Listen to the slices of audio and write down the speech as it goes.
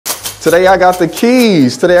Today I got the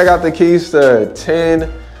keys. Today I got the keys to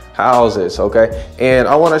 10 houses, okay? And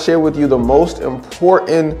I want to share with you the most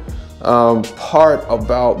important part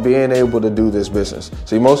about being able to do this business.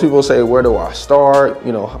 See, most people say, where do I start?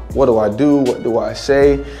 You know, what do I do? What do I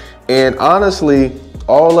say? And honestly,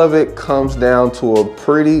 all of it comes down to a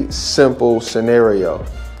pretty simple scenario.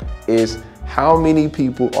 Is how many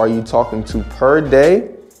people are you talking to per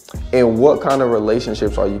day? And what kind of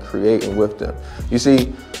relationships are you creating with them? You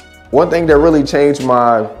see, one thing that really changed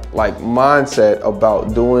my mindset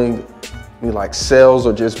about doing sales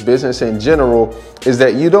or just business in general is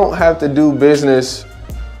that you don't have to do business,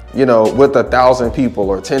 with 1,000 people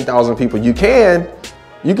or 10,000 people. You can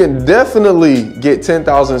definitely get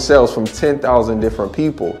 10,000 sales from 10,000 different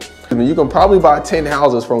people. You can probably buy 10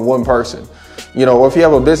 houses from one person. Or if you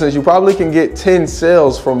have a business, you probably can get 10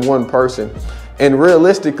 sales from one person. And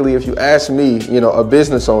realistically, if you ask me, a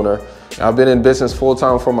business owner, I've been in business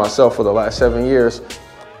full-time for myself for the last 7 years.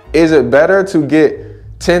 Is it better to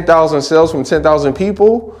get 10,000 sales from 10,000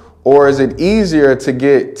 people? Or is it easier to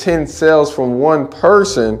get 10 sales from one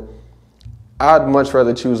person? I'd much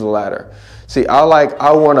rather choose the latter. See, I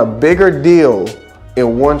want a bigger deal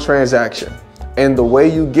in one transaction. And the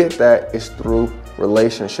way you get that is through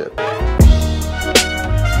relationship.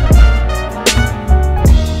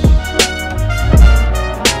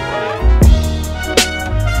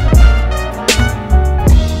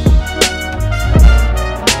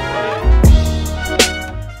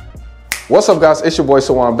 What's up, guys? It's your boy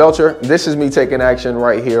Sawan Belcher. This is me taking action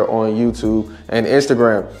right here on YouTube and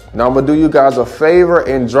Instagram. Now I'm gonna do you guys a favor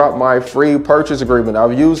and drop my free purchase agreement.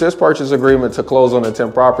 I've used this purchase agreement to close on the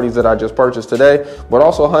 10 properties that I just purchased today, but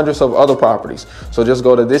also hundreds of other properties. So just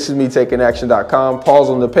go to thisismetakinaction.com, pause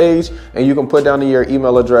on the page, and you can put down your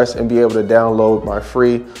email address and be able to download my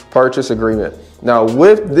free purchase agreement. Now,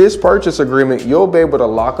 with this purchase agreement, you'll be able to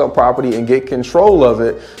lock up property and get control of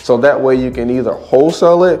it. So that way you can either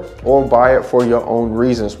wholesale it or buy it for your own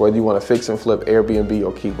reasons, whether you want to fix and flip, Airbnb,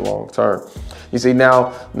 or keep long term. You see,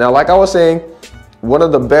 now, like I was saying, one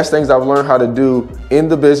of the best things I've learned how to do in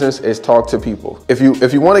the business is talk to people. If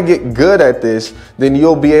you want to get good at this, then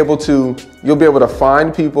you'll be able to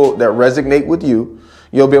find people that resonate with you.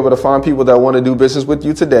 You'll be able to find people that want to do business with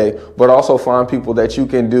you today, but also find people that you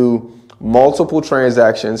can do multiple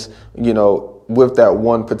transactions, with that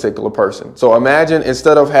one particular person. So imagine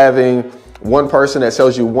instead of having one person that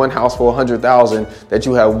sells you one house for 100,000, that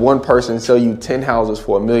you have one person sell you 10 houses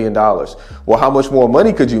for $1 million. Well, how much more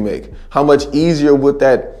money could you make? How much easier would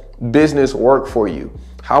that business work for you?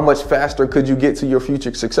 How much faster could you get to your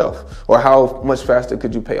future success? Or how much faster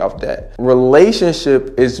could you pay off debt?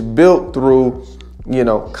 Relationship is built through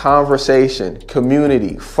conversation,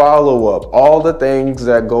 community, follow-up, all the things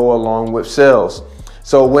that go along with sales.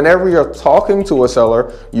 So whenever you're talking to a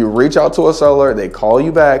seller, you reach out to a seller, they call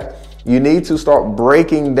you back, you need to start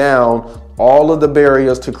breaking down all of the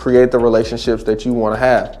barriers to create the relationships that you want to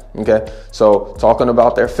have, okay? So talking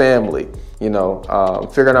about their family, figuring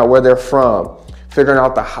out where they're from, figuring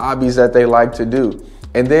out the hobbies that they like to do,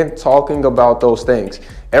 and then talking about those things.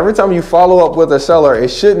 Every time you follow up with a seller, it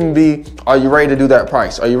shouldn't be, are you ready to do that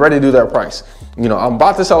price? Are you ready to do that price? I'm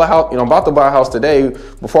about to sell a house, I'm about to buy a house today.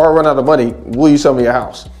 Before I run out of money, will you sell me a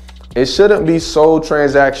house? It shouldn't be so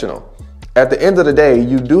transactional. At the end of the day,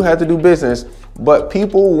 you do have to do business, but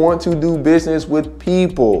people want to do business with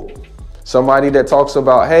people. Somebody that talks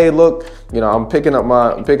about, hey, look, I'm picking up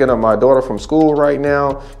my daughter from school right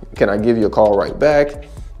now. Can I give you a call right back?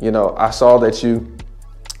 I saw that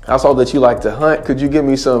you like to hunt. Could you give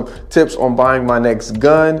me some tips on buying my next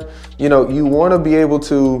gun? You want to be able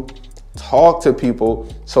to talk to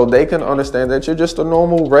people so they can understand that you're just a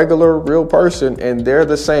normal, regular, real person and they're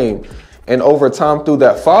the same. And over time, through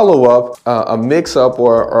that follow-up, a mix-up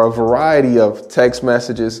or a variety of text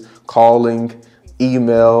messages, calling,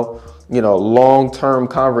 email, long-term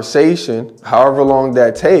conversation, however long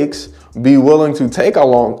that takes, be willing to take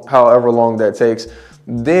however long that takes,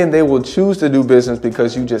 then they will choose to do business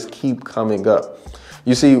because you just keep coming up.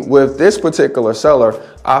 You see, with this particular seller,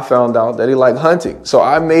 I found out that he liked hunting. So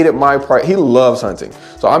I made it he loves hunting.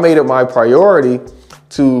 So I made it my priority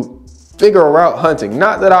to figure out hunting.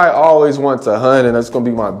 Not that I always want to hunt and that's going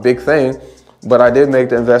to be my big thing, but I did make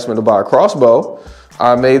the investment to buy a crossbow.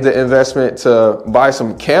 I made the investment to buy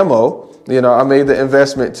some camo. I made the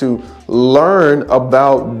investment to learn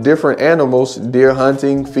about different animals, deer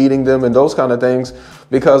hunting, feeding them, and those kind of things.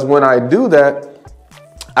 Because when I do that,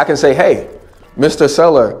 I can say, hey, Mr.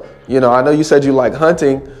 Seller, I know you said you like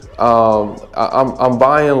hunting. I'm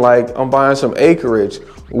buying some acreage.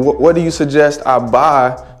 What do you suggest I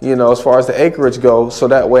buy, as far as the acreage goes, so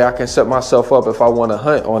that way I can set myself up if I want to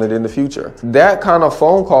hunt on it in the future? That kind of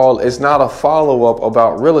phone call is not a follow-up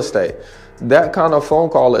about real estate. That kind of phone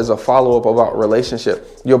call is a follow-up about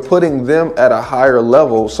relationship. You're putting them at a higher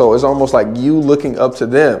level, so it's almost like you looking up to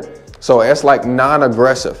them. So it's like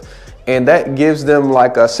non-aggressive. And that gives them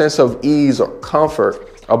like a sense of ease or comfort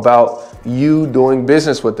about you doing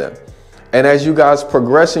business with them. And as you guys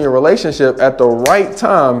progress in your relationship, at the right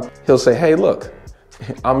time, he'll say, hey, look,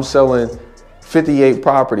 I'm selling 58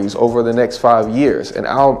 properties over the next 5 years, and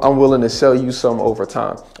I'm willing to sell you some over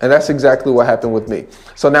time. And that's exactly what happened with me.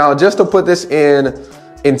 So now, just to put this in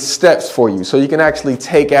steps for you so you can actually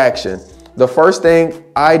take action, the first thing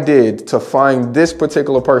I did to find this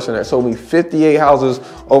particular person that sold me 58 houses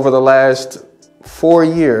over the last 4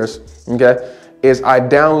 years, okay, is I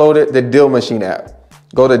downloaded the Deal Machine app.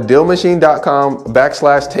 Go to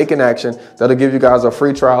dealmachine.com/taking action. That'll give you guys a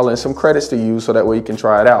free trial and some credits to use so that way you can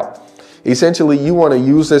try it out. Essentially, you want to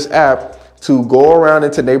use this app to go around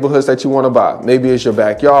into neighborhoods that you want to buy. Maybe it's your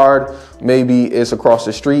backyard, maybe it's across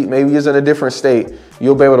the street, maybe it's in a different state.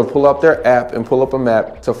 You'll be able to pull up their app and pull up a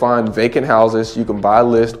map to find vacant houses. You can buy a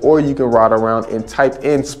list, or you can ride around and type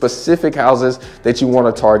in specific houses that you want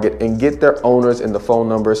to target and get their owners and the phone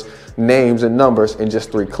numbers, names and numbers in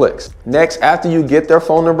just 3 clicks. Next, after you get their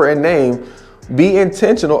phone number and name, be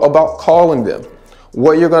intentional about calling them.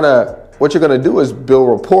 What you're gonna do is build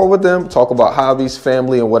rapport with them, talk about hobbies,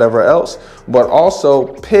 family, and whatever else, but also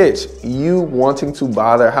pitch you wanting to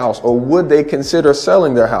buy their house, or would they consider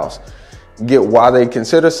selling their house? Get why they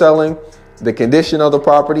consider selling, the condition of the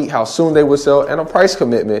property, how soon they would sell, and a price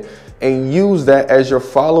commitment, and use that as your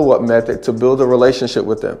follow-up method to build a relationship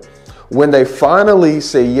with them. When they finally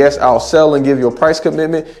say, yes, I'll sell and give you a price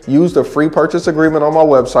commitment, use the free purchase agreement on my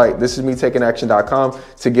website, thisismetakingaction.com,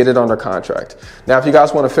 to get it under contract. Now, if you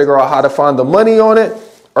guys want to figure out how to find the money on it,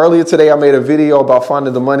 earlier today I made a video about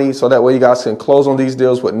finding the money so that way you guys can close on these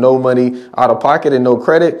deals with no money out of pocket and no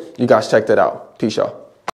credit. You guys check that out. Peace, y'all.